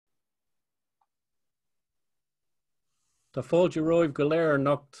Tá fáilte roimh go léir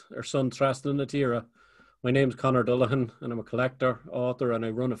nocht son trasna na tíre. My name's Conor Dullahan and I'm a collector, author, and I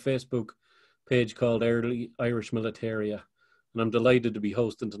run a Facebook page called Early Irish Militaria. And I'm delighted to be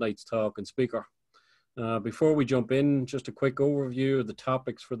hosting tonight's talk and speaker. Before we jump in, just a quick overview of the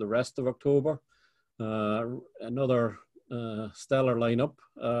topics for the rest of October. Another stellar lineup.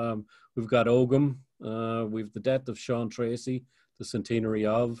 We've got Ogham, we've the death of Sean Tracy, the centenary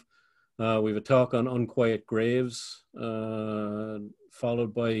of. We have a talk on unquiet graves,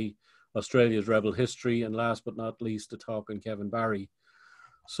 followed by Australia's rebel history, and last but not least, a talk on Kevin Barry.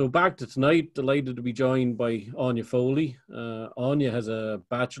 So back to tonight, delighted to be joined by Áine Foley. Áine has a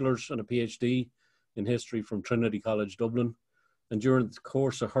bachelor's and a PhD in history from Trinity College Dublin. And during the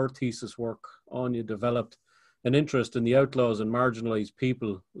course of her thesis work, Áine developed an interest in the outlaws and marginalised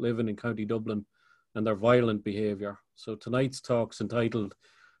people living in County Dublin and their violent behaviour. So tonight's talk's entitled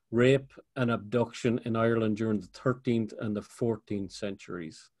Rape and Abduction in Ireland during the 13th and the 14th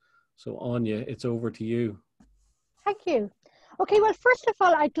centuries. So Áine, it's over to you. Thank you. Okay, well, first of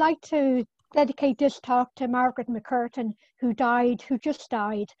all, I'd like to dedicate this talk to Margaret McCurtain, who just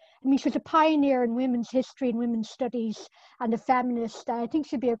died. I mean, she was a pioneer in women's history and women's studies and a feminist. I think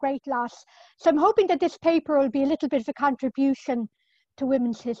she'd be a great loss. So I'm hoping that this paper will be a little bit of a contribution to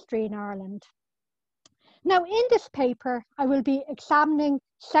women's history in Ireland. Now, in this paper, I will be examining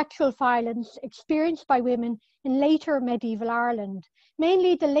sexual violence experienced by women in later medieval Ireland,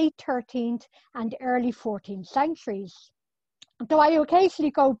 mainly the late 13th and early 14th centuries, though I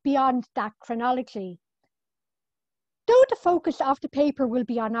occasionally go beyond that chronology. Though the focus of the paper will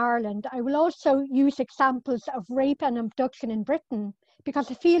be on Ireland, I will also use examples of rape and abduction in Britain,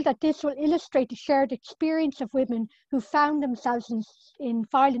 because I feel that this will illustrate the shared experience of women who found themselves in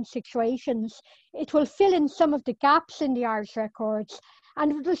violent situations. It will fill in some of the gaps in the Irish records,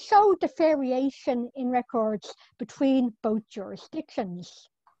 and it will show the variation in records between both jurisdictions.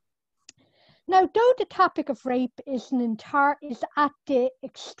 Now, though the topic of rape is at the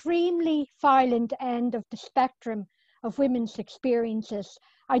extremely violent end of the spectrum of women's experiences,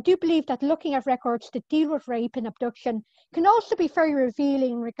 I do believe that looking at records that deal with rape and abduction can also be very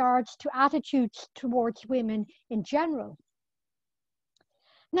revealing in regards to attitudes towards women in general.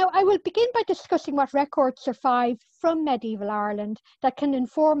 Now, I will begin by discussing what records survive from medieval Ireland that can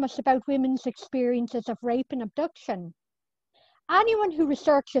inform us about women's experiences of rape and abduction. Anyone who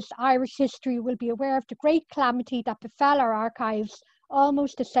researches Irish history will be aware of the great calamity that befell our archives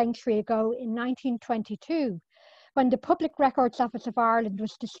almost a century ago in 1922, when the Public Records Office of Ireland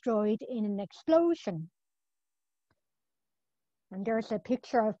was destroyed in an explosion. And there's a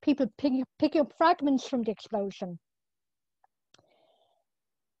picture of people picking up fragments from the explosion.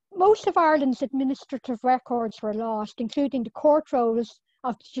 Most of Ireland's administrative records were lost, including the court rolls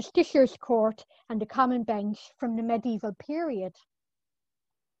of the Justiciar's Court and the Common Bench from the medieval period.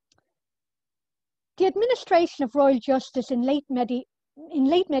 The administration of royal justice in late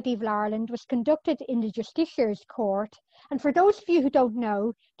medieval Ireland was conducted in the Justiciar's Court, and for those of you who don't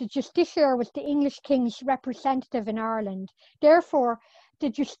know, the Justiciar was the English King's representative in Ireland. Therefore, the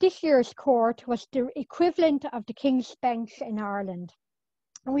Justiciar's Court was the equivalent of the King's Bench in Ireland.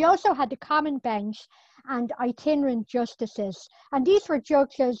 And we also had the Common Bench and itinerant justices, and these were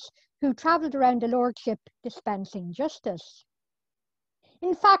judges who travelled around the lordship dispensing justice.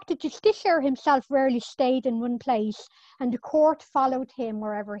 In fact, the justiciar himself rarely stayed in one place, and the court followed him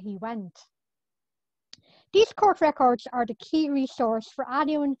wherever he went. These court records are the key resource for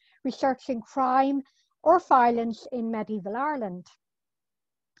anyone researching crime or violence in medieval Ireland.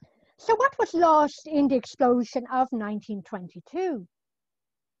 So what was lost in the explosion of 1922?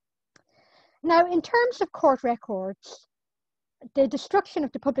 Now, in terms of court records, the destruction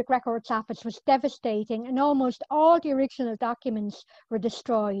of the Public Records Office was devastating, and almost all the original documents were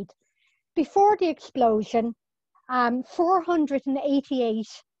destroyed. Before the explosion, 488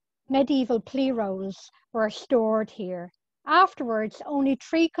 medieval plea rolls were stored here. Afterwards, only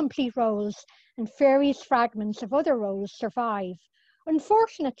 3 complete rolls and various fragments of other rolls survive.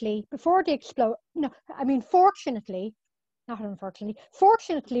 Unfortunately, before the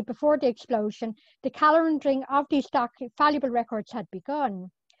fortunately, before the explosion, the calendaring of these valuable records had begun.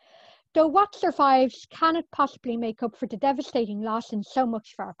 Though what survives cannot possibly make up for the devastating loss in so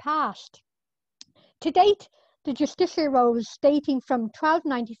much of our past. To date, the justiciar rolls dating from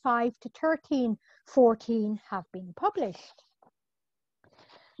 1295 to 1314 have been published.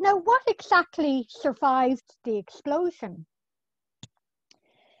 Now, what exactly survived the explosion?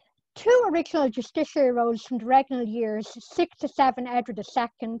 2 original justiciar rolls from the regnal years 6 to 7 Edward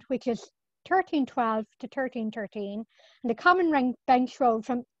II, which is 1312 to 1313, and the Common Bench roll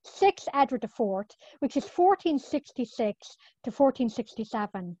from 6 Edward IV, which is 1466 to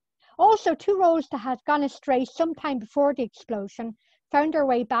 1467. Also, 2 rolls that had gone astray sometime before the explosion found their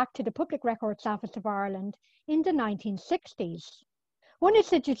way back to the Public Records Office of Ireland in the 1960s. One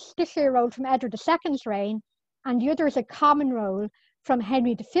is a justiciary roll from Edward II's reign, and the other is a common roll from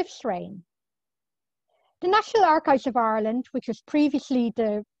Henry V's reign. The National Archives of Ireland, which was previously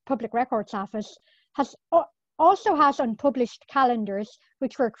the Public Records Office, also has unpublished calendars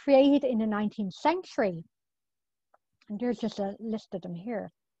which were created in the 19th century. And there's just a list of them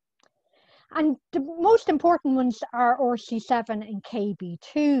here. And the most important ones are RC7 and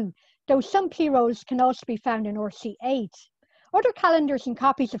KB2, though some P rolls can also be found in RC8. Other calendars and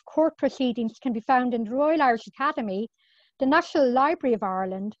copies of court proceedings can be found in the Royal Irish Academy, the National Library of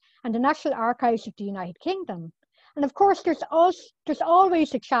Ireland, and the National Archives of the United Kingdom. And of course, there's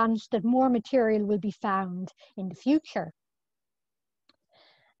always a chance that more material will be found in the future.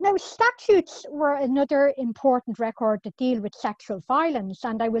 Now, statutes were another important record that deal with sexual violence,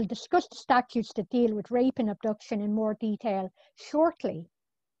 and I will discuss the statutes that deal with rape and abduction in more detail shortly.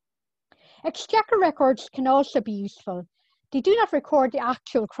 Exchequer records can also be useful. They do not record the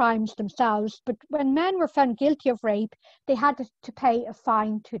actual crimes themselves, but when men were found guilty of rape, they had to pay a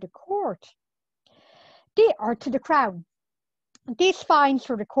fine to the court, or to the Crown. These fines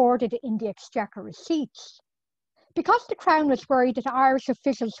were recorded in the Exchequer receipts. Because the Crown was worried that Irish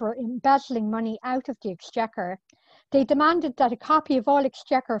officials were embezzling money out of the Exchequer, they demanded that a copy of all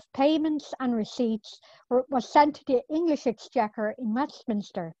Exchequer payments and receipts was sent to the English Exchequer in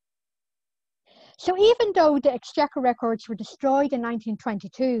Westminster. So even though the Exchequer records were destroyed in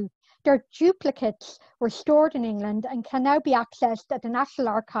 1922, their duplicates were stored in England and can now be accessed at the National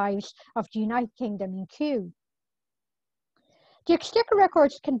Archives of the United Kingdom in Kew. The Exchequer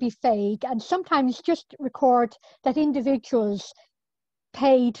records can be fake and sometimes just record that individuals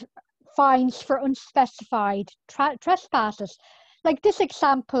paid fines for unspecified trespasses. Like this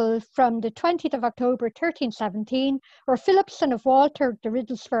example from the 20th of October 1317, where Philipson of Walter de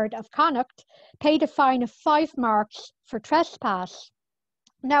Riddlesford of Connacht paid a fine of 5 marks for trespass.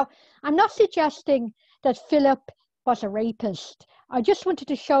 Now, I'm not suggesting that Philip was a rapist. I just wanted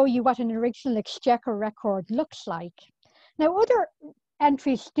to show you what an original Exchequer record looks like. Now, other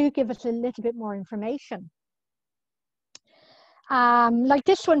entries do give us a little bit more information. Like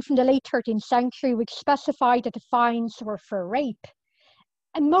this one from the late 13th century, which specified that the fines were for rape.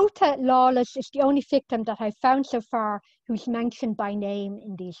 And Mota Lawless is the only victim that I've found so far who's mentioned by name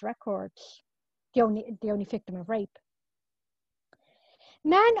in these records, the only victim of rape.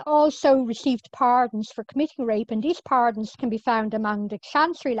 Men also received pardons for committing rape, and these pardons can be found among the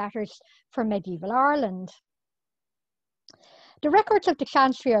Chancery letters for medieval Ireland. The records of the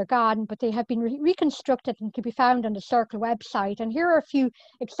Chancery are gone, but they have been reconstructed and can be found on the Circle website. And here are a few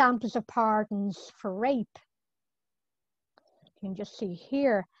examples of pardons for rape. You can just see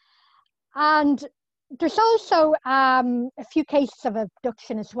here. And there's also a few cases of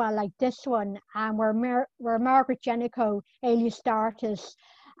abduction as well, like this one, where Margaret Jenico, alias Dartis,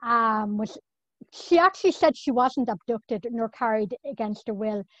 she actually said she wasn't abducted nor carried against her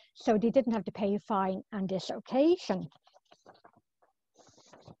will, so they didn't have to pay a fine on this occasion.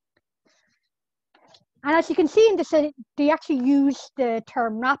 And as you can see in this, they actually use the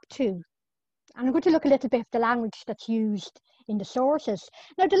term raptus. And I'm going to look a little bit at the language that's used in the sources.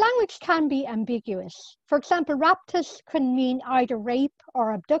 Now, the language can be ambiguous. For example, raptus can mean either rape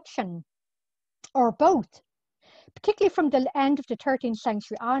or abduction, or both, particularly from the end of the 13th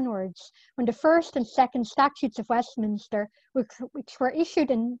century onwards, when the first and second statutes of Westminster, which were issued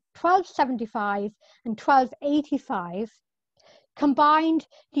in 1275 and 1285, combined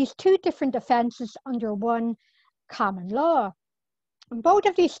these two different offences under one common law. And both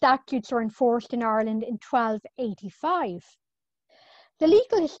of these statutes were enforced in Ireland in 1285. The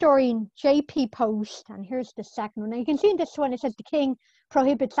legal historian J.P. Post, and here's the second one. Now you can see in this one, it says the king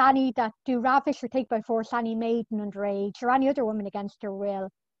prohibits any that do ravish or take by force any maiden underage or any other woman against her will.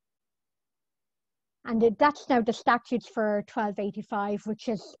 And that's now the statutes for 1285, which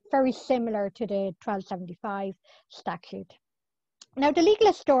is very similar to the 1275 statute. Now, the legal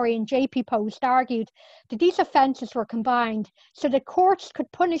historian J.P. Post argued that these offences were combined so that courts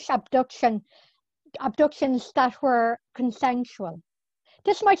could punish abductions that were consensual.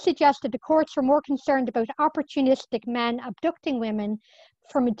 This might suggest that the courts were more concerned about opportunistic men abducting women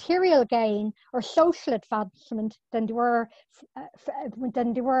for material gain or social advancement than they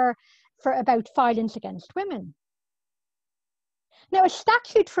were for about violence against women. Now, a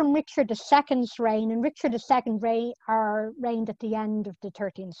statute from Richard II's reign, and Richard II reigned at the end of the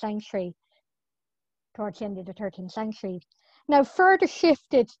 13th century, towards the end of the 13th century. now further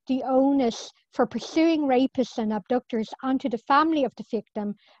shifted the onus for pursuing rapists and abductors onto the family of the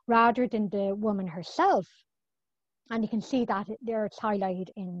victim rather than the woman herself. And you can see that there it's highlighted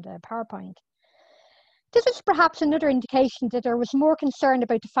in the PowerPoint. This is perhaps another indication that there was more concern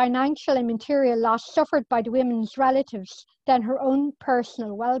about the financial and material loss suffered by the women's relatives than her own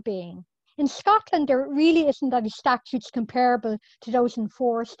personal well-being. In Scotland, there really isn't any statutes comparable to those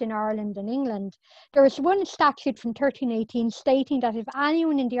enforced in Ireland and England. There is one statute from 1318 stating that if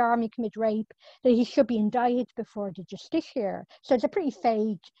anyone in the army commit rape, that he should be indicted before the justiciar. So it's a pretty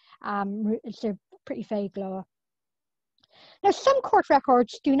vague law. Now, some court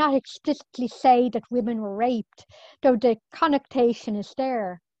records do not explicitly say that women were raped, though the connotation is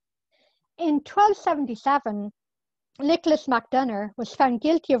there. In 1277, Nicholas MacDonagh was found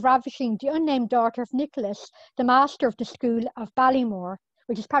guilty of ravishing the unnamed daughter of Nicholas, the master of the school of Ballymore,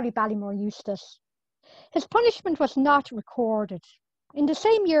 which is probably Ballymore Eustace. His punishment was not recorded. In the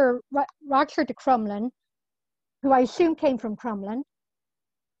same year, Roger de Crumlin, who I assume came from Crumlin,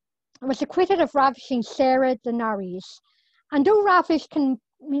 was acquitted of ravishing Sarah de Norreys. And though ravish can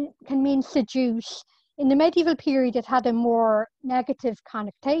mean seduce, in the medieval period it had a more negative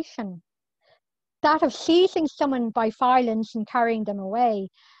connotation, that of seizing someone by violence and carrying them away,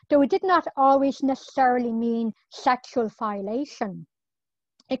 though it did not always necessarily mean sexual violation.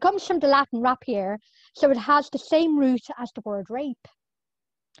 It comes from the Latin rapiere, so it has the same root as the word rape.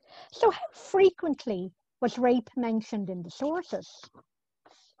 So how frequently was rape mentioned in the sources?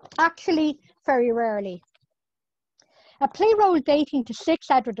 Actually, very rarely. A play roll dating to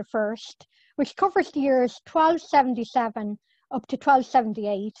 6 Edward I, which covers the years 1277 up to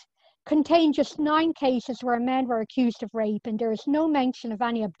 1278, contained just 9 cases where men were accused of rape, and there is no mention of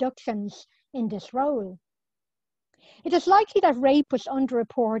any abductions in this roll. It is likely that rape was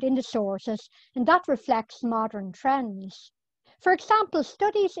underreported in the sources, and that reflects modern trends. For example,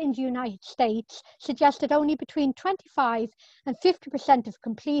 studies in the United States suggest that only between 25 and 50% of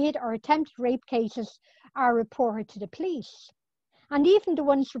completed or attempted rape cases are reported to the police. And even the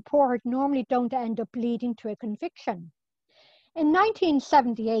ones reported normally don't end up leading to a conviction. In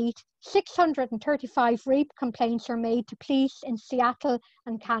 1978, 635 rape complaints were made to police in Seattle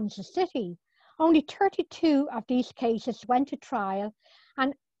and Kansas City. Only 32 of these cases went to trial,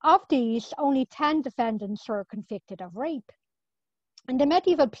 and of these, only 10 defendants were convicted of rape. In the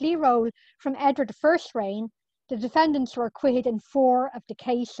medieval plea roll from Edward I's reign, the defendants were acquitted in 4 of the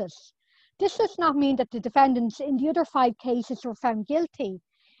cases. This does not mean that the defendants in the other 5 cases were found guilty.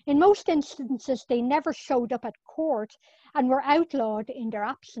 In most instances, they never showed up at court and were outlawed in their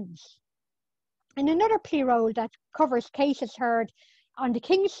absence. In another plea roll that covers cases heard on the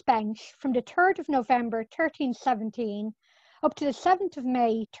King's Bench from the 3rd of November 1317 up to the 7th of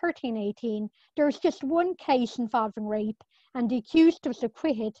May 1318, there was just 1 case involving rape, and the accused was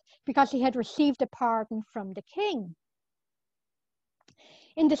acquitted because he had received a pardon from the king.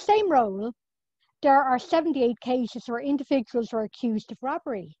 In the same roll, there are 78 cases where individuals were accused of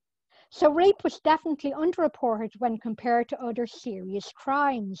robbery. So rape was definitely underreported when compared to other serious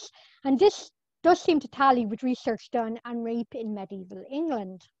crimes, and this does seem to tally with research done on rape in medieval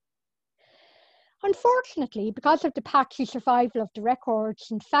England. Unfortunately, because of the patchy survival of the records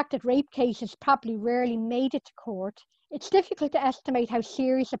and the fact that rape cases probably rarely made it to court, it's difficult to estimate how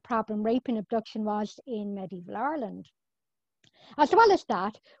serious a problem rape and abduction was in medieval Ireland. As well as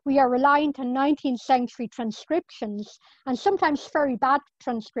that, we are reliant on 19th century transcriptions, and sometimes very bad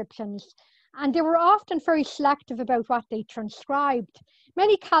transcriptions, and they were often very selective about what they transcribed.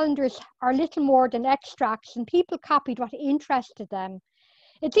 Many calendars are little more than extracts, and people copied what interested them.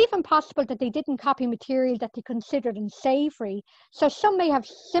 It's even possible that they didn't copy material that they considered unsavory, so some may have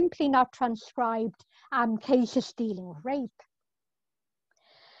simply not transcribed cases dealing with rape.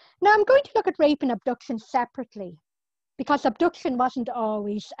 Now I'm going to look at rape and abduction separately, because abduction wasn't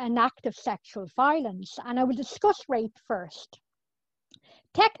always an act of sexual violence, and I will discuss rape first.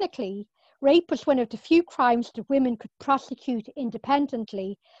 Technically, rape was one of the few crimes that women could prosecute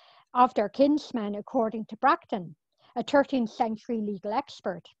independently of their kinsmen, according to Bracton, a 13th century legal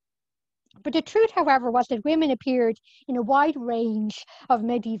expert. But the truth, however, was that women appeared in a wide range of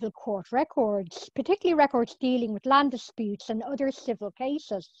medieval court records, particularly records dealing with land disputes and other civil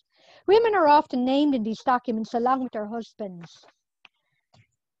cases. Women are often named in these documents along with their husbands.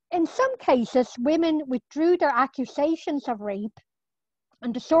 In some cases, women withdrew their accusations of rape,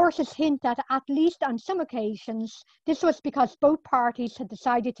 and the sources hint that at least on some occasions, this was because both parties had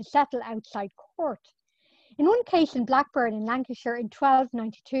decided to settle outside court. In one case in Blackburn in Lancashire in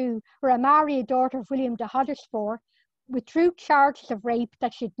 1292, where Mary, a daughter of William de Huddersfield, withdrew charges of rape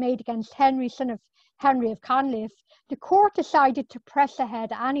that she had made against Henry, son of Henry of Conliffe, the court decided to press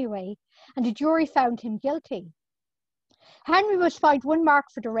ahead anyway, and the jury found him guilty. Henry was fined 1 mark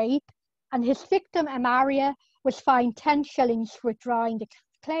for the rape, and his victim, Amaria, was fined 10 shillings for withdrawing the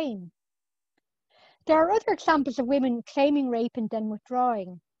claim. There are other examples of women claiming rape and then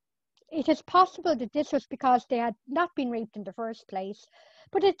withdrawing. It is possible that this was because they had not been raped in the first place,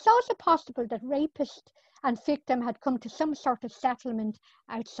 but it's also possible that rapist and victim had come to some sort of settlement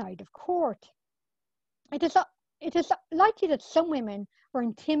outside of court. It is likely that some women were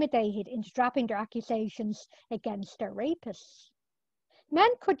intimidated into dropping their accusations against their rapists. Men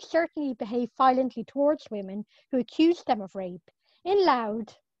could certainly behave violently towards women who accused them of rape. In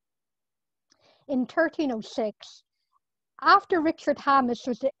Louth, in 1306, after Richard Hamas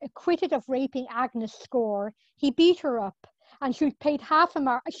was acquitted of raping Agnes Score, he beat her up, and she was paid half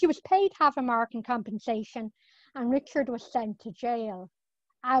a mark in compensation, and Richard was sent to jail.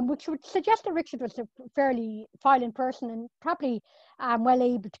 Which would suggest that Richard was a fairly violent person and probably well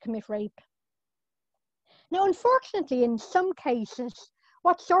able to commit rape. Now, unfortunately, in some cases,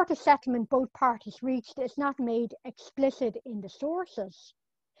 what sort of settlement both parties reached is not made explicit in the sources.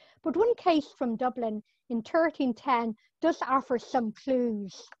 But one case from Dublin in 1310 does offer some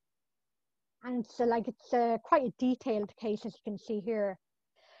clues. And it's quite a detailed case, as you can see here.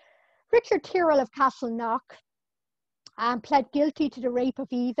 Richard Tyrrell of Castleknock pled guilty to the rape of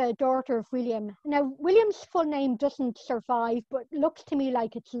Eva, daughter of William. Now, William's full name doesn't survive, but looks to me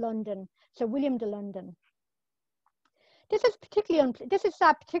like it's London. So William de London. This is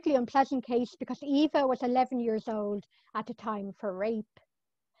a particularly unpleasant case because Eva was 11 years old at the time of her rape.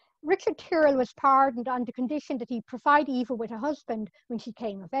 Richard Tyrrell was pardoned on the condition that he provide Eva with a husband when she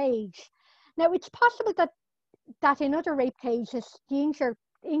came of age. Now, it's possible that in other rape cases, the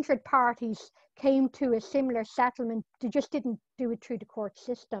injured parties came to a similar settlement. They just didn't do it through the court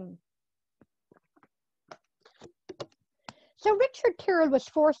system. So Richard Tyrrell was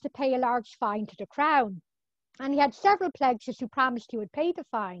forced to pay a large fine to the Crown, and he had several pledges who promised he would pay the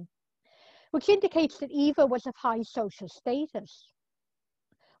fine, which indicates that Eva was of high social status.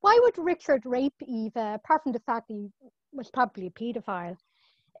 Why would Richard rape Eva, apart from the fact that he was probably a paedophile?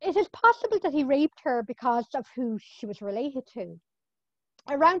 It is possible that he raped her because of who she was related to.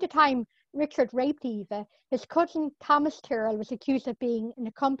 Around the time Richard raped Eva, his cousin Thomas Tyrrell was accused of being an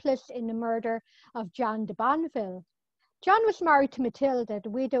accomplice in the murder of John de Bonneville. John was married to Matilda, the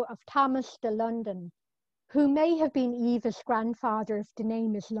widow of Thomas de London, who may have been Eva's grandfather if the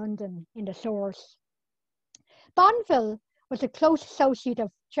name is London in the source. Bonneville was a close associate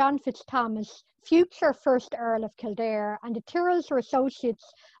of John FitzThomas, future first Earl of Kildare, and the Tyrrells were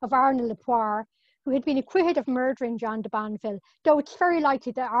associates of Arnold Le Poire, who had been acquitted of murdering John de Bonneville, though it's very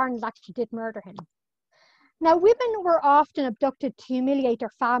likely that Arnold actually did murder him. Now, women were often abducted to humiliate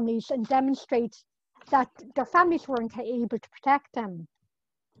their families and demonstrate that their families weren't able to protect them.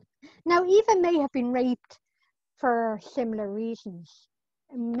 Now, Eva may have been raped for similar reasons.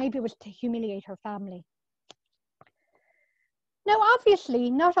 Maybe it was to humiliate her family. Now, obviously,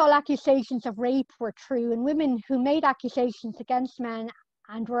 not all accusations of rape were true, and women who made accusations against men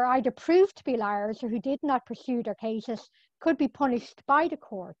and were either proved to be liars or who did not pursue their cases could be punished by the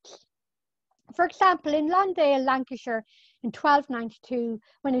courts. For example, in Londale, Lancashire, in 1292,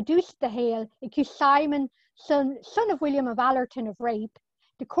 when Edus de Hale accused Simon, son of William of Allerton, of rape,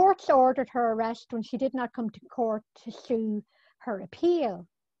 the courts ordered her arrest when she did not come to court to sue her appeal.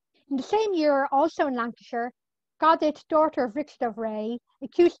 In the same year, also in Lancashire, Godit, daughter of Richard of Ray,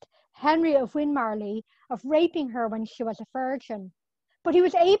 accused Henry of Winmarleigh of raping her when she was a virgin. But he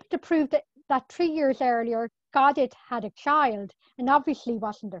was able to prove that 3 years earlier, Godit had a child and obviously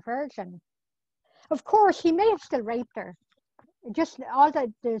wasn't a virgin. Of course, he may have still raped her. Just all that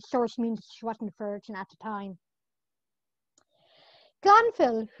the source means she wasn't a virgin at the time.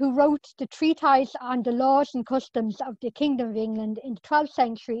 Glanville, who wrote the treatise on the laws and customs of the Kingdom of England in the 12th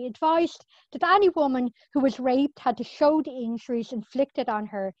century, advised that any woman who was raped had to show the injuries inflicted on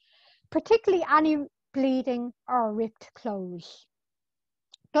her, particularly any bleeding or ripped clothes.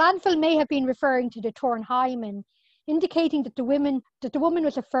 Glanville may have been referring to the torn hymen, indicating that the woman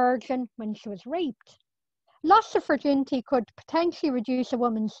was a virgin when she was raped. Loss of virginity could potentially reduce a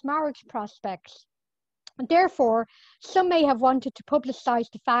woman's marriage prospects. And therefore, some may have wanted to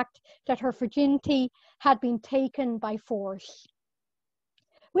publicise the fact that her virginity had been taken by force.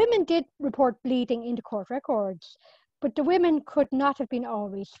 Women did report bleeding in the court records, but the women could not have been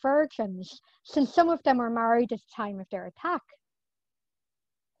always virgins, since some of them were married at the time of their attack.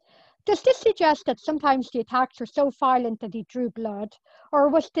 Does this suggest that sometimes the attacks were so violent that he drew blood, or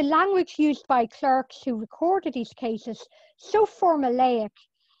was the language used by clerks who recorded these cases so formulaic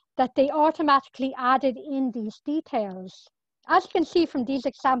that they automatically added in these details. As you can see from these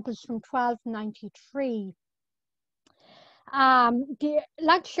examples from 1293, the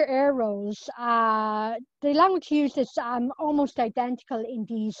Lancashire Air Rolls, the language used is almost identical in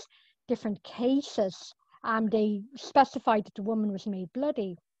these different cases. They specified that the woman was made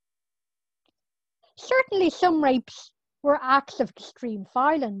bloody. Certainly some rapes were acts of extreme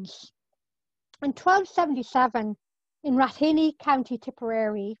violence. In 1277, in Rathinny, County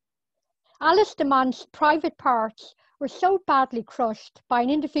Tipperary, Alice de Mont's private parts were so badly crushed by an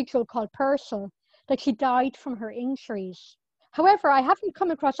individual called Purcell that she died from her injuries. However, I haven't come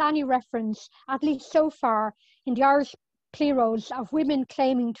across any reference, at least so far, in the Irish pleros of women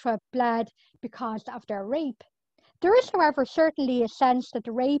claiming to have bled because of their rape. There is, however, certainly a sense that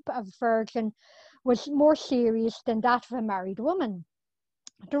the rape of a virgin was more serious than that of a married woman.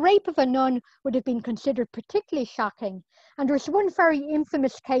 The rape of a nun would have been considered particularly shocking, and there is one very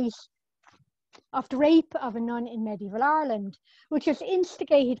infamous case of the rape of a nun in medieval Ireland, which was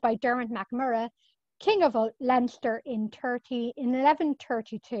instigated by Dermot MacMurrough, King of Leinster in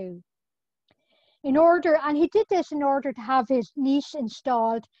 1132. And he did this in order to have his niece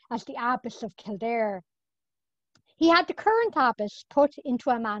installed as the Abbess of Kildare. He had the current abbess put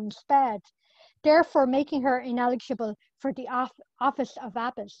into a man's bed, therefore making her ineligible for the office of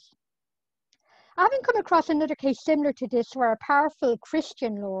abbess. I haven't come across another case similar to this where a powerful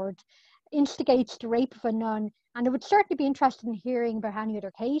Christian lord instigates the rape of a nun, and I would certainly be interested in hearing about any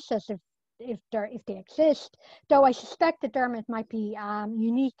other cases if they exist, though I suspect that Dermot might be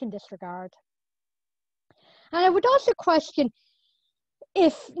unique in this regard. And I would also question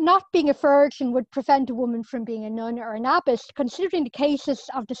if not being a virgin would prevent a woman from being a nun or an abbess, considering the cases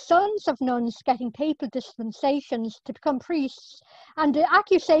of the sons of nuns getting papal dispensations to become priests, and the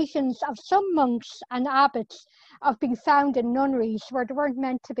accusations of some monks and abbots of being found in nunneries where they weren't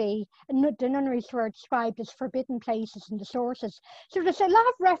meant to be, and the nunneries were described as forbidden places in the sources. So there's a lot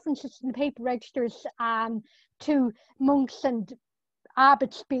of references in the papal registers to monks and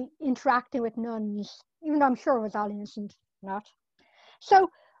abbots interacting with nuns, even though I'm sure it was all innocent, not.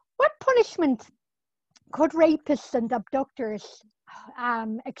 So what punishment could rapists and abductors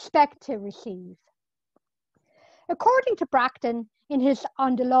expect to receive? According to Bracton, in his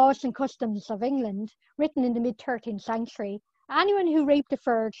On the Laws and Customs of England, written in the mid-13th century, anyone who raped a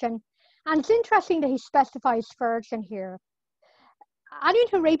virgin, and it's interesting that he specifies virgin here, anyone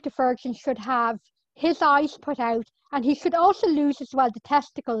who raped a virgin should have his eyes put out, and he should also lose as well the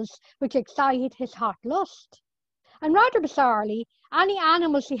testicles which excited his hot lust. And rather bizarrely, any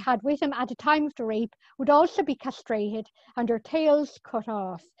animals he had with him at the time of the rape would also be castrated and their tails cut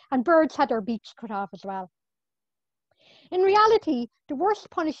off, and birds had their beaks cut off as well. In reality, the worst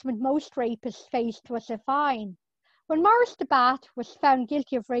punishment most rapists faced was a fine. When Maurice de Bath was found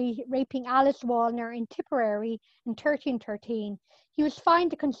guilty of raping Alice Wallner in Tipperary in 1313, he was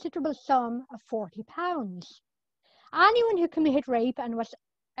fined a considerable sum of £40. Anyone who committed rape and was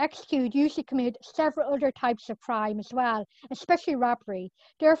executed usually committed several other types of crime as well, especially robbery.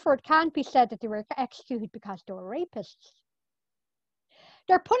 Therefore, it can't be said that they were executed because they were rapists.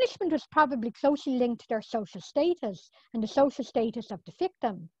 Their punishment was probably closely linked to their social status and the social status of the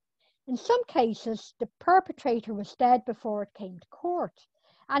victim. In some cases, the perpetrator was dead before it came to court,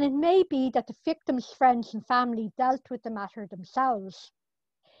 and it may be that the victim's friends and family dealt with the matter themselves.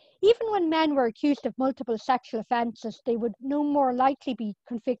 Even when men were accused of multiple sexual offences, they would no more likely be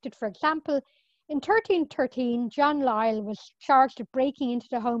convicted. For example, in 1313, John Lyle was charged with breaking into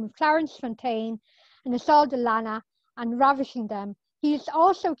the home of Clarence Fontaine and Isolde Lana and ravishing them. He is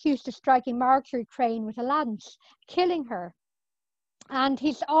also accused of striking Marjorie Crane with a lance, killing her. And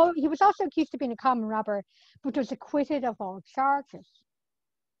he was also accused of being a common robber, but was acquitted of all charges.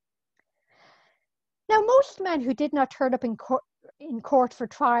 Now, most men who did not turn up in court for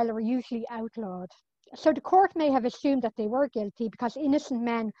trial were usually outlawed. So the court may have assumed that they were guilty because innocent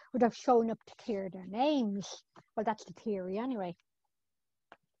men would have shown up to clear their names. Well, that's the theory anyway.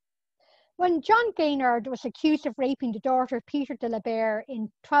 When John Gaynard was accused of raping the daughter of Peter de la Barre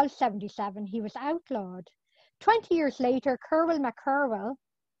in 1277, he was outlawed. 20 years later, Curwell MacCurwell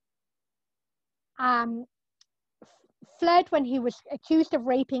fled when he was accused of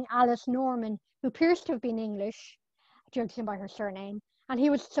raping Alice Norman, who appears to have been English, judging by her surname, and he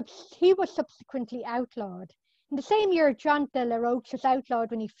was subsequently outlawed. In the same year, John de la Roche was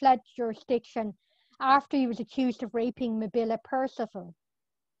outlawed when he fled jurisdiction after he was accused of raping Mabilla Percival.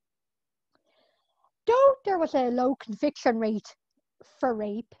 Though there was a low conviction rate for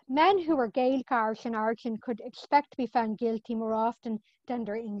rape, men who were Gaelic Irish in origin could expect to be found guilty more often than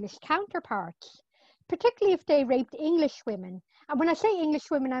their English counterparts. particularly if they raped English women. And when I say English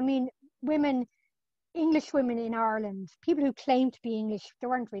women, I mean English women in Ireland, people who claim to be English, they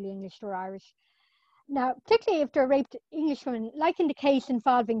weren't really English, they were Irish. Now, particularly if they're raped English women, like in the case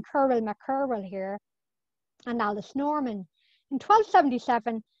involving Curwell MacCurwell here and Alice Norman. In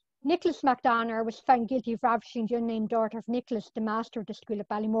 1277, Nicholas MacDonagh was found guilty of ravishing the unnamed daughter of Nicholas, the master of the school at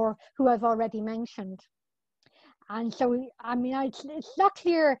Ballymore, who I've already mentioned. And so, I mean, it's not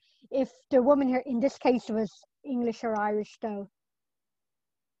clear if the woman here, in this case, was English or Irish, though.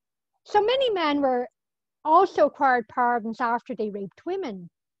 So many men were also acquired pardons after they raped women.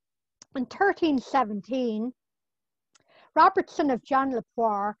 In 1317, Robert, son of John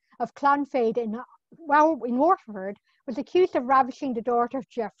Lepoir of Clonfade in Waterford, was accused of ravishing the daughter of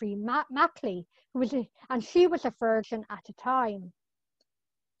Geoffrey Mackley, and she was a virgin at the time.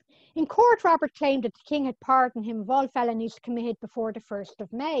 In court, Robert claimed that the king had pardoned him of all felonies committed before the 1st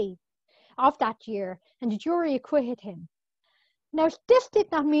of May of that year, and the jury acquitted him. Now, this did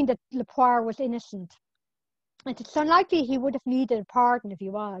not mean that Lepoir was innocent, and it's unlikely he would have needed a pardon if he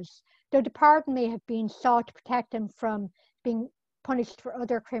was, though the pardon may have been sought to protect him from being punished for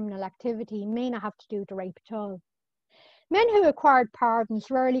other criminal activity. He may not have to do with the rape at all. Men who acquired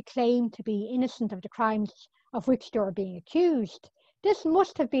pardons rarely claimed to be innocent of the crimes of which they were being accused. This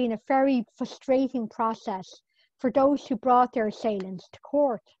must have been a very frustrating process for those who brought their assailants to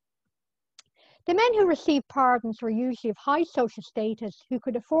court. The men who received pardons were usually of high social status who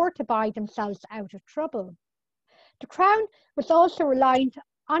could afford to buy themselves out of trouble. The Crown was also reliant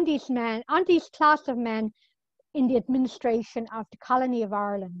on these class of men in the administration of the colony of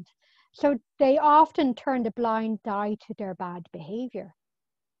Ireland, so they often turned a blind eye to their bad behaviour.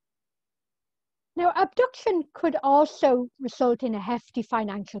 Now, abduction could also result in a hefty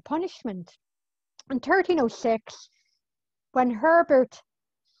financial punishment. In 1306, when Herbert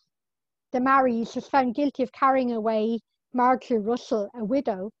de Maries was found guilty of carrying away Marjorie Russell, a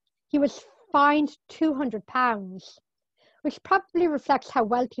widow, he was fined £200, which probably reflects how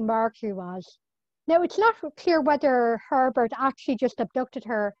wealthy Marjorie was. Now, it's not clear whether Herbert actually just abducted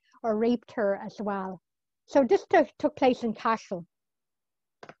her or raped her as well. So this took place in Cashel.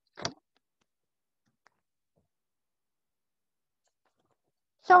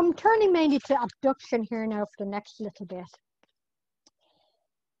 So I'm turning mainly to abduction here now for the next little bit.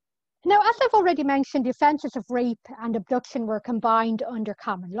 Now, as I've already mentioned, the offences of rape and abduction were combined under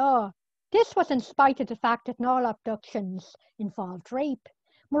common law. This was in spite of the fact that not all abductions involved rape.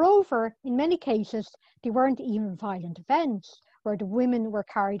 Moreover, in many cases, they weren't even violent events where the women were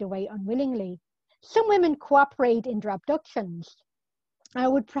carried away unwillingly. Some women cooperate in their abductions. I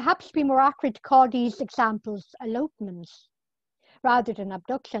would perhaps be more accurate to call these examples elopements rather than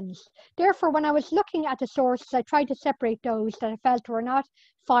abductions. Therefore, when I was looking at the sources, I tried to separate those that I felt were not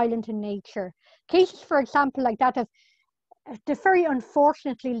violent in nature. Cases, for example, like that of the very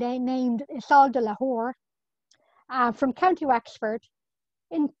unfortunately named Isolde de Lahore from County Wexford.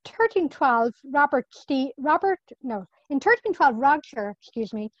 In 1312, Roger,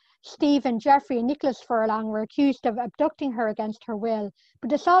 Stephen, Geoffrey, and Nicholas Furlong were accused of abducting her against her will,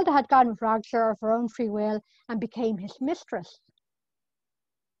 but Isolde had gone with Roger of her own free will and became his mistress.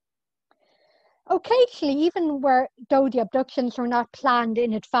 Occasionally, even though the abductions were not planned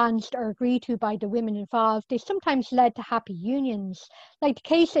in advance or agreed to by the women involved, they sometimes led to happy unions, like the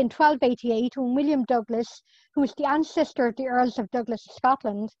case in 1288 when William Douglas, who was the ancestor of the Earls of Douglas of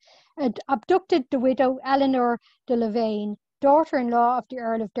Scotland, had abducted the widow Eleanor de Louvain, daughter-in-law of the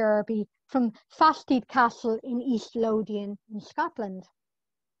Earl of Derby, from Fastide Castle in East Lothian in Scotland.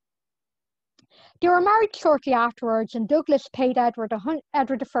 They were married shortly afterwards, and Douglas paid King Edward I,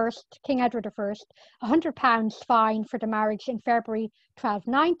 £100 fine for the marriage in February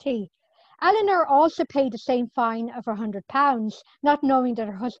 1290. Eleanor also paid the same fine of £100, not knowing that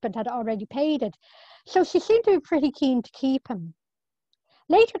her husband had already paid it, so she seemed to be pretty keen to keep him.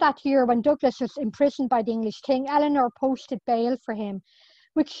 Later that year, when Douglas was imprisoned by the English king, Eleanor posted bail for him,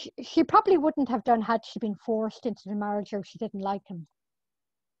 which she probably wouldn't have done had she been forced into the marriage or she didn't like him.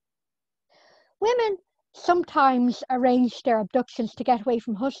 Women sometimes arranged their abductions to get away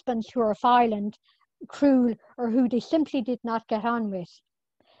from husbands who were violent, cruel, or who they simply did not get on with.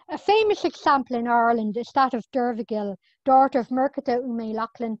 A famous example in Ireland is that of Dervigill, daughter of Murchadha Ume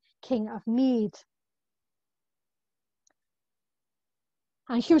Lachlan, King of Meath.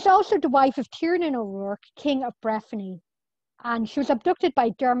 And she was also the wife of Tiernan O'Rourke, King of Breffni. And she was abducted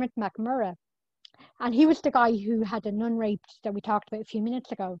by Dermot MacMurrough. And he was the guy who had a nun raped that we talked about a few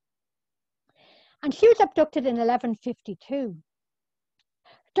minutes ago. And she was abducted in 1152.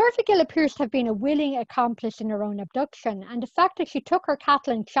 Dervigill appears to have been a willing accomplice in her own abduction, and the fact that she took her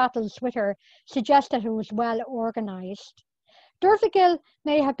cattle and chattels with her suggests that it was well organised. Dervigill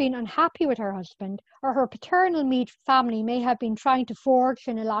may have been unhappy with her husband, or her paternal Meath family may have been trying to forge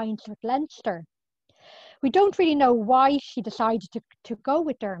an alliance with Leinster. We don't really know why she decided to go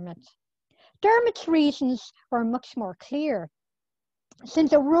with Dermot. Dermot's reasons were much more clear.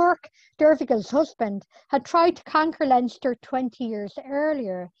 Since O'Rourke, Dervigill's husband, had tried to conquer Leinster 20 years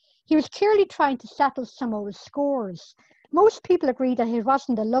earlier, he was clearly trying to settle some old scores. Most people agree that it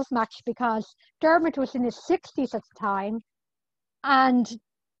wasn't a love match because Dermot was in his 60s at the time, and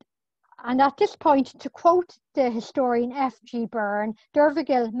at this point, to quote the historian F.G. Byrne,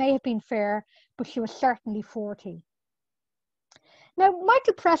 Dervigill may have been fair, but she was certainly 40. Now,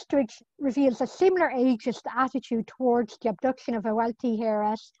 Michael Prestwich reveals a similar ageist attitude towards the abduction of a wealthy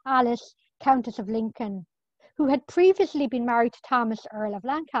heiress, Alice, Countess of Lincoln, who had previously been married to Thomas, Earl of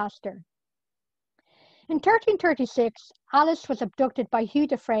Lancaster. In 1336, Alice was abducted by Hugh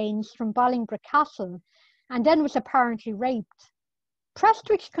de Fraines from Bolingbroke Castle and then was apparently raped.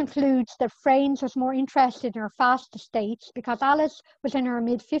 Prestwich concludes that Fraines was more interested in her vast estates because Alice was in her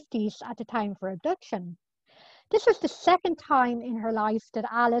mid-50s at the time of her abduction. This was the second time in her life that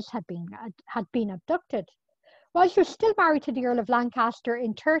Alice had been abducted. While she was still married to the Earl of Lancaster in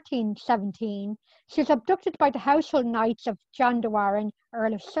 1317, she was abducted by the household knights of John de Warenne,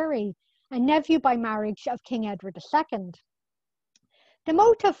 Earl of Surrey, a nephew by marriage of King Edward II. The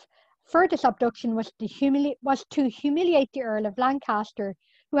motive for this abduction was to humiliate the Earl of Lancaster,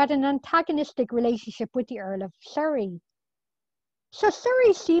 who had an antagonistic relationship with the Earl of Surrey. So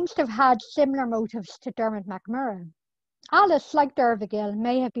Surrey seems to have had similar motives to Dermot McMurrough. Alice, like Dervigill,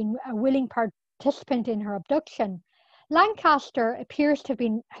 may have been a willing participant in her abduction. Lancaster appears to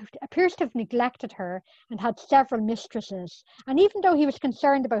have neglected her and had several mistresses, and even though he was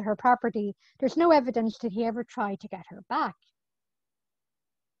concerned about her property, there's no evidence that he ever tried to get her back.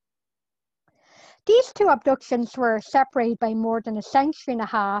 These two abductions were separated by more than a century and a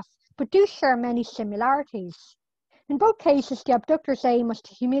half, but do share many similarities. In both cases, the abductor's aim was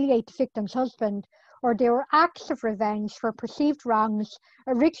to humiliate the victim's husband, or they were acts of revenge for perceived wrongs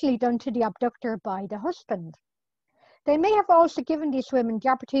originally done to the abductor by the husband. They may have also given these women the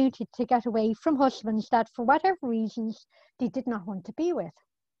opportunity to get away from husbands that, for whatever reasons, they did not want to be with.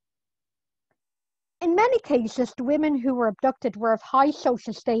 In many cases, the women who were abducted were of higher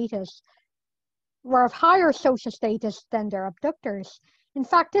social status than their abductors. In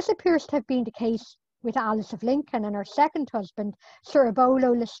fact, this appears to have been the case with Alice of Lincoln and her second husband, Sir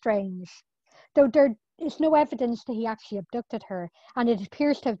Ebolo Lestrange, though there is no evidence that he actually abducted her, and it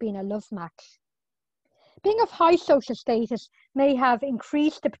appears to have been a love match. Being of high social status may have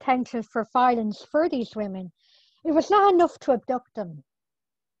increased the potential for violence for these women. It was not enough to abduct them.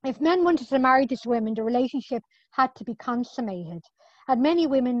 If men wanted to marry these women, the relationship had to be consummated, and many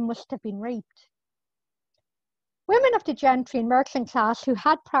women must have been raped. Women of the gentry and merchant class who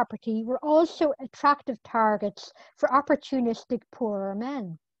had property were also attractive targets for opportunistic poorer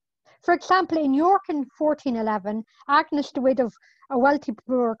men. For example, in York in 1411, Agnes, the widow of a wealthy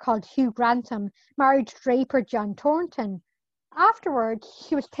brewer called Hugh Grantham, married draper John Thornton. Afterwards,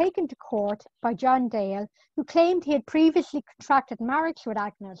 she was taken to court by John Dale, who claimed he had previously contracted marriage with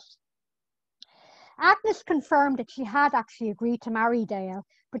Agnes. Agnes confirmed that she had actually agreed to marry Dale,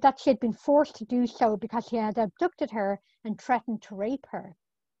 but that she had been forced to do so because he had abducted her and threatened to rape her.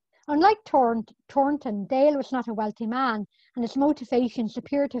 Unlike Thornton, Dale was not a wealthy man, and his motivations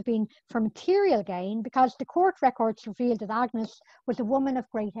appear to have been for material gain because the court records revealed that Agnes was a woman of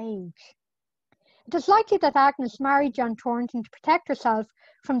great age. It is likely that Agnes married John Thornton to protect herself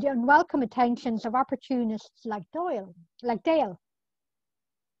from the unwelcome attentions of opportunists like Dale.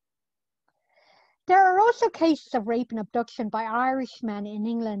 There are also cases of rape and abduction by Irish men in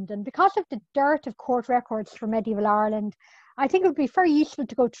England, and because of the dearth of court records for medieval Ireland, I think it would be very useful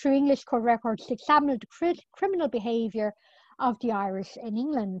to go through English court records to examine the criminal behaviour of the Irish in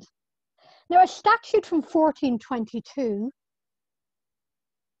England. Now, a statute from 1422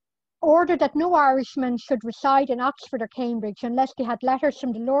 ordered that no Irishman should reside in Oxford or Cambridge unless they had letters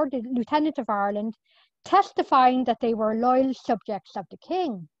from the Lord Lieutenant of Ireland testifying that they were loyal subjects of the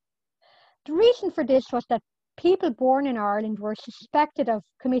King. The reason for this was that people born in Ireland were suspected of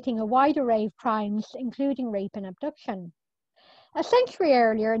committing a wide array of crimes, including rape and abduction. A century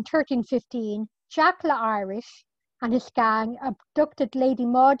earlier, in 1315, Jack l'Irish and his gang abducted Lady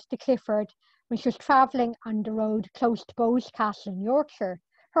Maud de Clifford when she was travelling on the road close to Bowes Castle in Yorkshire.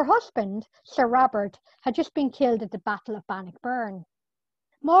 Her husband, Sir Robert, had just been killed at the Battle of Bannockburn.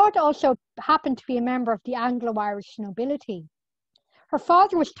 Maud also happened to be a member of the Anglo-Irish nobility. Her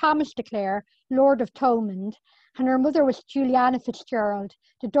father was Thomas de Clare, Lord of Thomond, and her mother was Juliana Fitzgerald,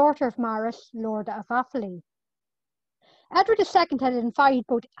 the daughter of Maurice, Lord of Offaly. Edward II had invited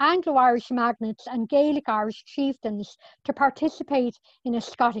both Anglo-Irish magnates and Gaelic-Irish chieftains to participate in a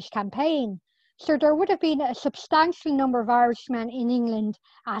Scottish campaign, so there would have been a substantial number of Irishmen in England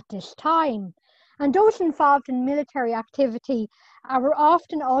at this time. And those involved in military activity were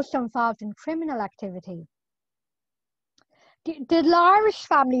often also involved in criminal activity. The Irish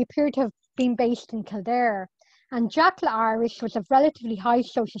family appeared to have been based in Kildare, and Jack the Irish was of relatively high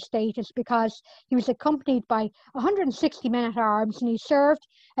social status because he was accompanied by 160 men at arms, and he served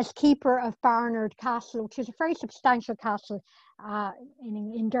as keeper of Barnard Castle, which is a very substantial castle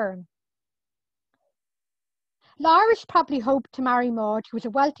in Durham. The Irish probably hoped to marry Maud, who was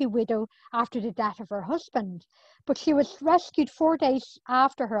a wealthy widow after the death of her husband, but she was rescued 4 days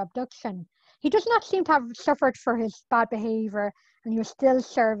after her abduction. He does not seem to have suffered for his bad behaviour, and he was still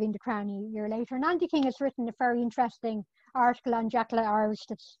serving the crown a year later. And Andy King has written a very interesting article on Jack the Irish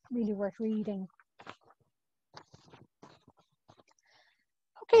that's really worth reading.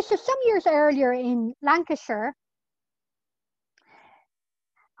 Okay, so some years earlier in Lancashire,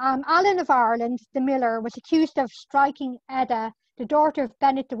 Alan of Ireland, the miller, was accused of striking Edda, the daughter of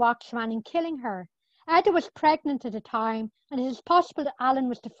Bennett the watchman, and killing her. Edda was pregnant at the time, and it is possible that Alan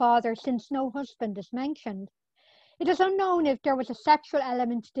was the father since no husband is mentioned. It is unknown if there was a sexual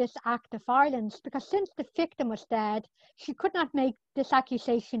element to this act of violence, because since the victim was dead, she could not make this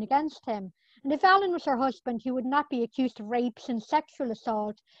accusation against him. And if Alan was her husband, he would not be accused of rape, since sexual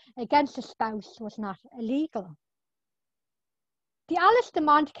assault against a spouse was not illegal. The Alice de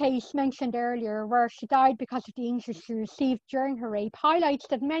Mont case mentioned earlier, where she died because of the injuries she received during her rape, highlights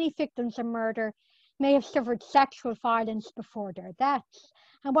that many victims of murder may have suffered sexual violence before their deaths.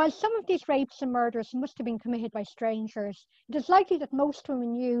 And while some of these rapes and murders must have been committed by strangers, it is likely that most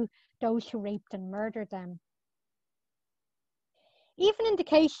women knew those who raped and murdered them. Even in the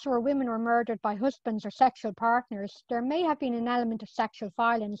cases where women were murdered by husbands or sexual partners, there may have been an element of sexual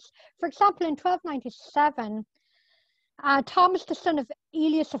violence. For example, in 1297, Thomas, the son of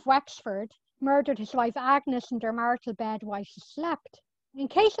Elias of Wexford, murdered his wife Agnes in their marital bed while she slept. In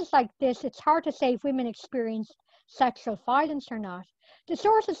cases like this, it's hard to say if women experienced sexual violence or not. The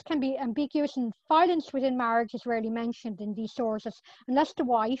sources can be ambiguous, and violence within marriage is rarely mentioned in these sources unless the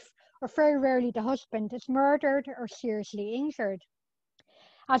wife, or very rarely the husband, is murdered or seriously injured,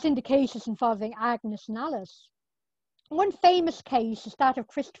 as in the cases involving Agnes and Alice. One famous case is that of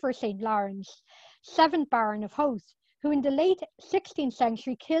Christopher St. Lawrence, 7th Baron of Howth, who in the late 16th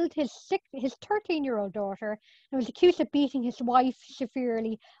century killed his 13-year-old daughter and was accused of beating his wife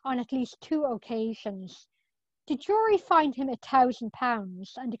severely on at least 2 occasions. The jury fined him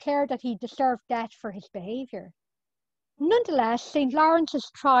 £1,000 and declared that he deserved death for his behaviour. Nonetheless, St.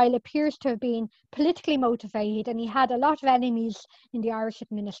 Lawrence's trial appears to have been politically motivated, and he had a lot of enemies in the Irish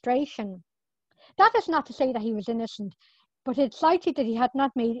administration. That is not to say that he was innocent, but it's likely that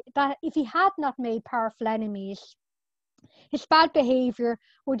if he had not made powerful enemies, his bad behaviour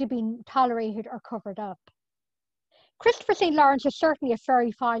would have been tolerated or covered up. Christopher St. Lawrence was certainly a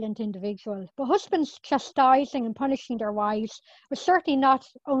very violent individual, but husbands chastising and punishing their wives was certainly not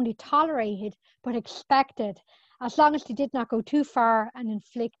only tolerated, but expected, as long as they did not go too far and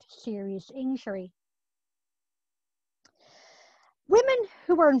inflict serious injury. Women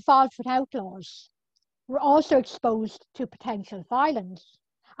who were involved with outlaws were also exposed to potential violence.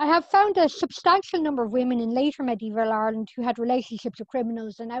 I have found a substantial number of women in later medieval Ireland who had relationships with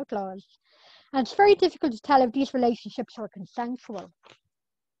criminals and outlaws, and it's very difficult to tell if these relationships were consensual.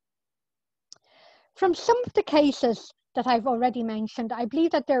 From some of the cases that I've already mentioned, I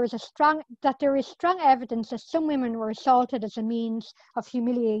believe that there is strong evidence that some women were assaulted as a means of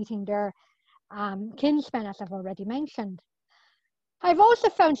humiliating their kinsmen, as I've already mentioned. I've also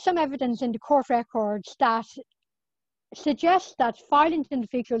found some evidence in the court records that suggests that violent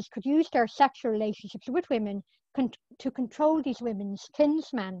individuals could use their sexual relationships with women to control these women's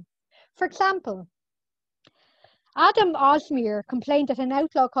kinsmen. For example, Adam Osmere complained that an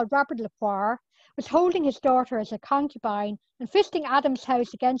outlaw called Robert Lepoire was holding his daughter as a concubine and visiting Adam's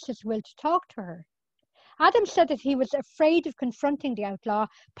house against his will to talk to her. Adam said that he was afraid of confronting the outlaw,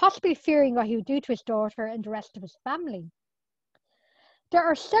 possibly fearing what he would do to his daughter and the rest of his family. There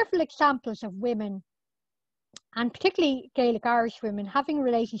are several examples of women, and particularly Gaelic Irish women, having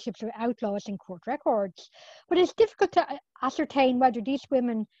relationships with outlaws in court records, but it's difficult to ascertain whether these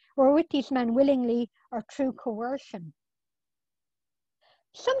women were with these men willingly or through coercion.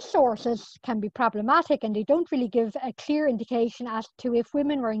 Some sources can be problematic, and they don't really give a clear indication as to if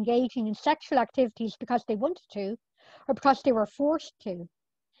women were engaging in sexual activities because they wanted to, or because they were forced to.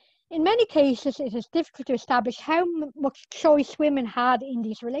 In many cases, it is difficult to establish how much choice women had in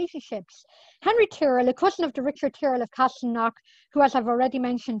these relationships. Henry Tyrrell, a cousin of the Richard Tyrrell of Castleknock, who, as I've already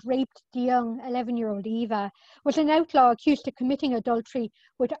mentioned, raped the young 11-year-old Eva, was an outlaw accused of committing adultery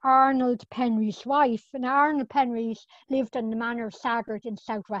with Arnold Penry's wife. And Arnold Penry's lived in the manor of Sagart in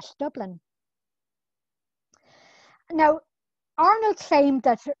southwest Dublin. Now, Arnold claimed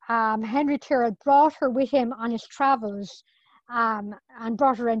that Henry Tyrrell brought her with him on his travels and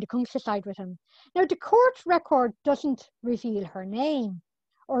brought her around the countryside with him. Now, the court record doesn't reveal her name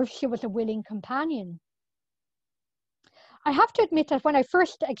or if she was a willing companion. I have to admit that when I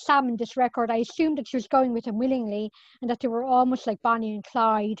first examined this record, I assumed that she was going with him willingly and that they were almost like Bonnie and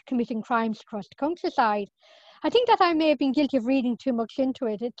Clyde, committing crimes across the countryside. I think that I may have been guilty of reading too much into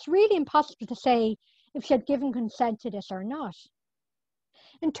it. It's really impossible to say if she had given consent to this or not.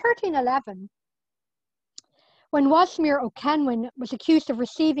 In 1311, when Wasimir O'Kenwin was accused of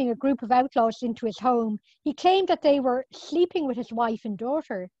receiving a group of outlaws into his home, he claimed that they were sleeping with his wife and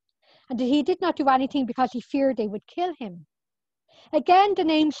daughter, and that he did not do anything because he feared they would kill him. Again, the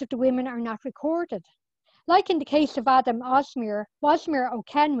names of the women are not recorded. Like in the case of Adam Osmer, Wasimir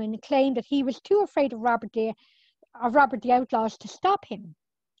O'Kenwin claimed that he was too afraid of Robert the Outlaws to stop him.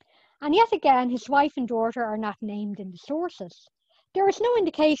 And yet again, his wife and daughter are not named in the sources. There is no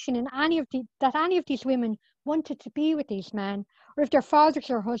indication in that any of these women wanted to be with these men, or if their fathers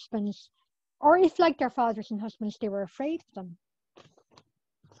or husbands, or if, like their fathers and husbands, they were afraid of them.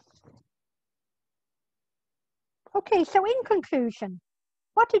 Okay, so in conclusion,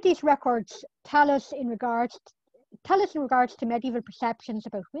 what do these records tell us in regards to medieval perceptions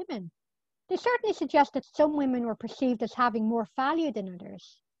about women? They certainly suggest that some women were perceived as having more value than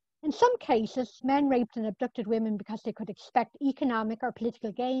others. In some cases, men raped and abducted women because they could expect economic or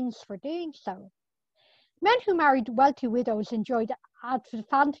political gains for doing so. Men who married wealthy widows enjoyed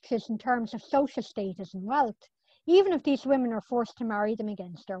advantages in terms of social status and wealth, even if these women are forced to marry them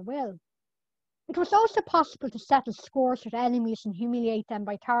against their will. It was also possible to settle scores with enemies and humiliate them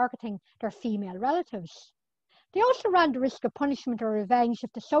by targeting their female relatives. They also ran the risk of punishment or revenge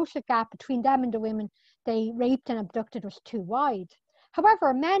if the social gap between them and the women they raped and abducted was too wide.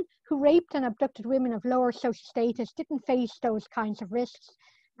 However, men who raped and abducted women of lower social status didn't face those kinds of risks,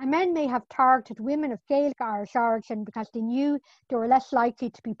 and men may have targeted women of Gaelic Irish origin because they knew they were less likely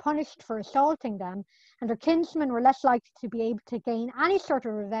to be punished for assaulting them, and their kinsmen were less likely to be able to gain any sort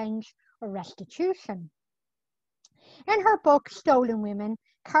of revenge or restitution. In her book, Stolen Women,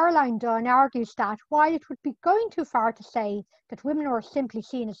 Caroline Dunn argues that while it would be going too far to say that women were simply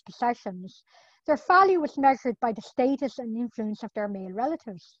seen as possessions, their value was measured by the status and influence of their male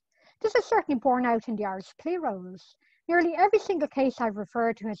relatives. This is certainly borne out in the Irish play roles. Nearly every single case I've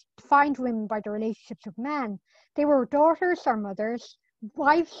referred to has defined women by their relationships with men. They were daughters or mothers,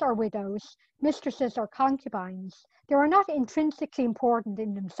 wives or widows, mistresses or concubines. They were not intrinsically important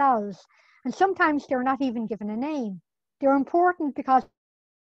in themselves, and sometimes they were not even given a name. They were important because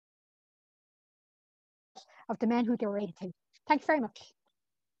of the men who they were related to. Thanks very much.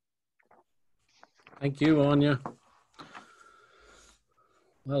 Thank you, Áine.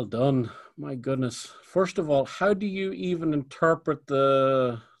 Well done. My goodness. First of all, how do you even interpret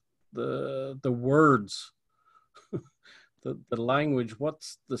the words, the language?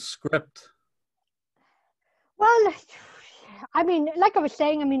 What's the script? Well, I mean, like I was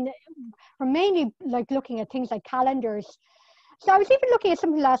saying, I mean, we're mainly like looking at things like calendars. So I was even looking at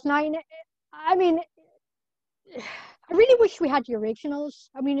something last night. I mean, I really wish we had the originals.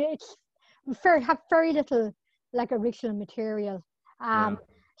 I mean, have very little like original material.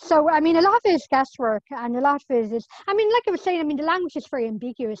 So, I mean, a lot of it is guesswork, and a lot of it is, I mean, like I was saying, I mean, the language is very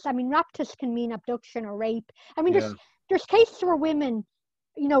ambiguous. I mean, raptus can mean abduction or rape. I mean, there's cases where women,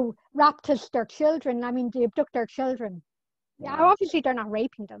 you know, raptus their children. I mean, they abduct their children. Yeah, obviously they're not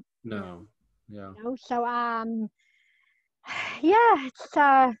raping them. No, yeah. You know? So, yeah, it's,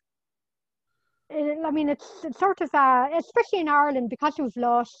 I mean, it's sort of, especially in Ireland, because we've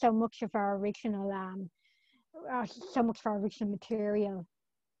lost so much of our original, material.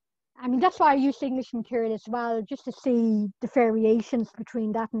 I mean, that's why I use English material as well, just to see the variations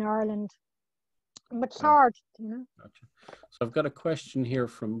between that and Ireland. But it's hard, you know. Gotcha. So I've got a question here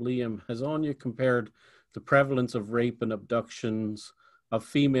from Liam. Has Áine compared the prevalence of rape and abductions of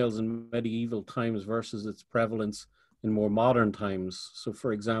females in medieval times versus its prevalence in more modern times? So,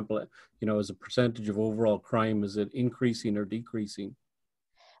 for example, you know, as a percentage of overall crime, is it increasing or decreasing?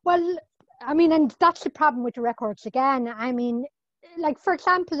 Well, I mean, and that's the problem with the records again. I mean, like, for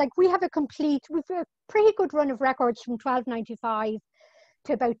example, like we've a pretty good run of records from 1295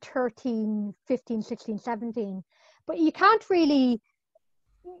 to about 13, 15, 16, 17. but you can't really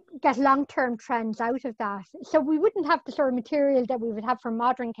get long-term trends out of that. So we wouldn't have the sort of material that we would have for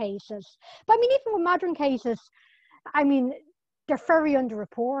modern cases. But I mean, even with modern cases, I mean, they're very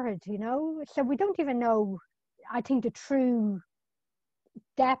underreported, you know? So we don't even know, I think, the true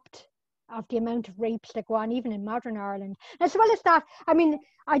depth of the amount of rapes that go on, even in modern Ireland. As well as that, I mean,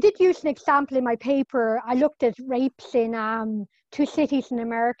 I did use an example in my paper. I looked at rapes in two cities in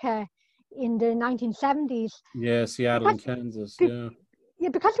America in the 1970s. Yeah, Seattle and Kansas. Yeah. Yeah,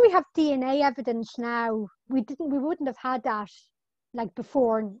 because we have DNA evidence now, we wouldn't have had that like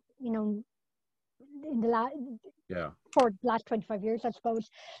before, you know, in for the last 25 years, I suppose.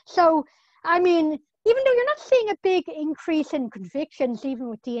 So, I mean, even though you're not seeing a big increase in convictions, even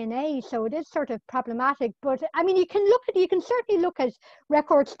with DNA, so it is sort of problematic. But I mean, you can certainly look at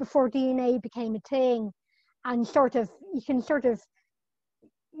records before DNA became a thing, and you can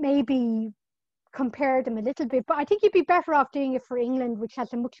maybe compare them a little bit, but I think you'd be better off doing it for England, which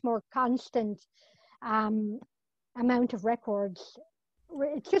has a much more constant amount of records.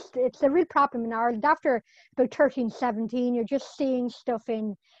 It's a real problem in Ireland. After about 1317, you're just seeing stuff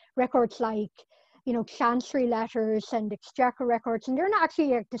in records like, you know, chancery letters and exchequer records, and they're not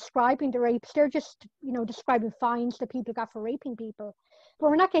actually describing the rapes. They're just, you know, describing fines that people got for raping people, but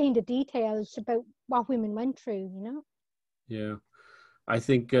we're not getting the details about what women went through, you know. Yeah. I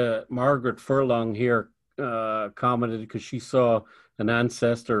think Margaret Furlong here commented because she saw an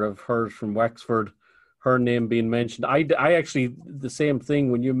ancestor of hers from Wexford, her name being mentioned. I actually, the same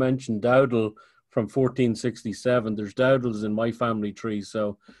thing when you mentioned Dowdall from 1467. There's Dowdalls in my family tree,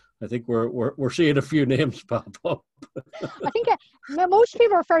 so I think we're seeing a few names pop up. I think most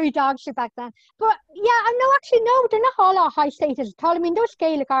people were very dogsy back then. But yeah, no, they're not all high status at all. I mean, those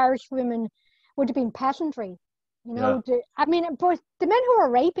Gaelic Irish women would have been peasantry. You know, Yeah. I mean, but the men who were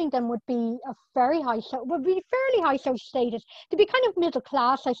raping them would be fairly high social status. They'd be kind of middle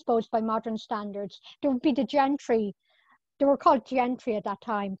class, I suppose, by modern standards. There would be the gentry. They were called gentry at that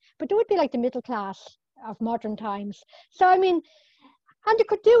time, but they would be like the middle class of modern times. So I mean, and they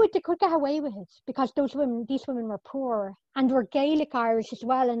could do it. They could get away with it because these women were poor and were Gaelic Irish as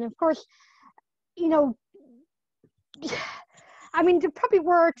well. And of course, you know, I mean, they probably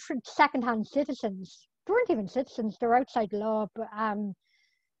were second-hand citizens. They weren't even citizens, they were outside law, but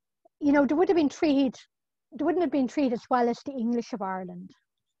you know, they wouldn't have been treated as well as the English of Ireland.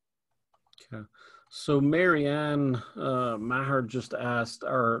 Okay. So Marianne Maher just asked,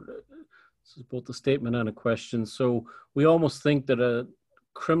 this is both a statement and a question. So we almost think that a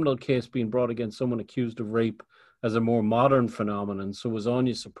criminal case being brought against someone accused of rape as a more modern phenomenon. So was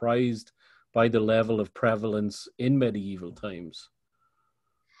Áine surprised by the level of prevalence in medieval times?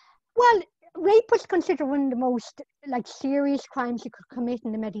 Well, rape was considered one of the most serious crimes you could commit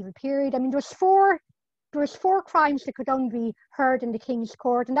in the medieval period. I mean, there was four crimes that could only be heard in the King's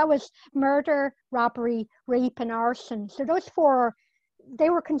Court, and that was murder, robbery, rape, and arson. So those four, they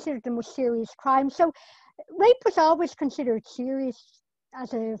were considered the most serious crimes. So rape was always considered serious,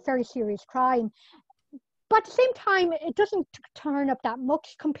 as a very serious crime. But at the same time, it doesn't turn up that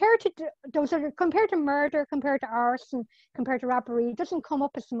much compared to murder, compared to arson, compared to robbery. It doesn't come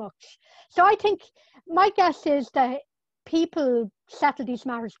up as much. So I think my guess is that people settle these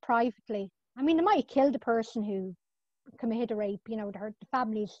matters privately. I mean, they might kill the person who committed a rape. You know, the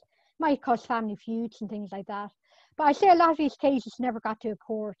families might cause family feuds and things like that. But I say a lot of these cases never got to a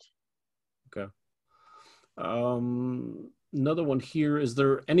court. Okay. Another one here: is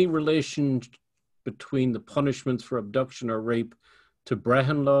there any relation between the punishments for abduction or rape to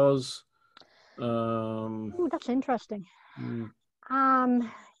Brehon laws? Oh, that's interesting. Hmm.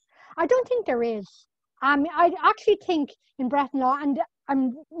 I don't think there is. I actually think in Brehon law, and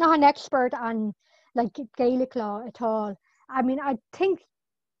I'm not an expert on Gaelic law at all. I mean, I think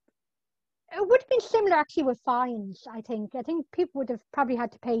it would have been similar actually with fines. I think people would have probably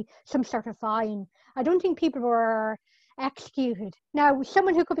had to pay some sort of fine. I don't think people were executed. Now,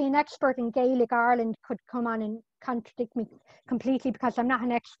 someone who could be an expert in Gaelic Ireland could come on and contradict me completely because I'm not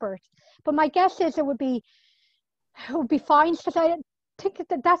an expert. But my guess is it would be fines, because I think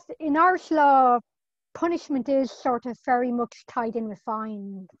that's in Irish law, punishment is sort of very much tied in with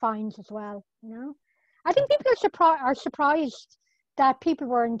fines as well. You know, I think people are surprised that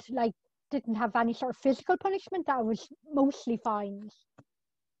people didn't have any sort of physical punishment. That was mostly fines.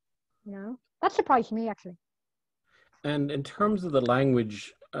 You know, that surprised me actually. And in terms of the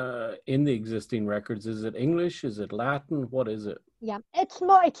language in the existing records, is it English? Is it Latin? What is it? Yeah, it's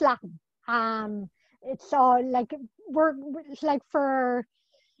Latin. It's all it's like for,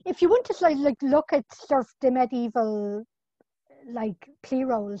 if you want to look at sort of the medieval play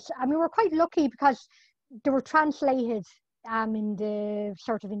roles. I mean, we're quite lucky because they were translated in the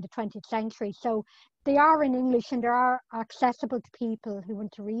 20th century, so they are in English and they are accessible to people who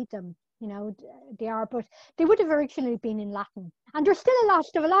want to read them. You know, they are, but they would have originally been in Latin, and there's still a lot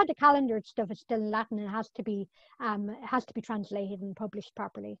of the calendar stuff is still in Latin, and it has to be translated and published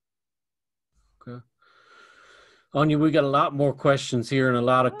properly. Okay. Áine, we got a lot more questions here and a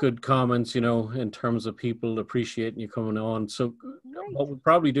lot of good comments, you know, in terms of people appreciating you coming on. So what we'll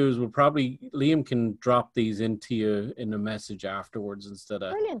probably do is Liam can drop these into you in a message afterwards instead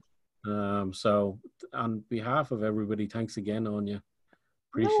of. Brilliant. So on behalf of everybody, thanks again, Áine.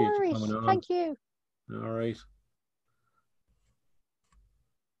 Appreciate No worries. you coming on. Thank you. All right.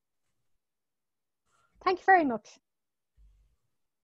 Thank you very much.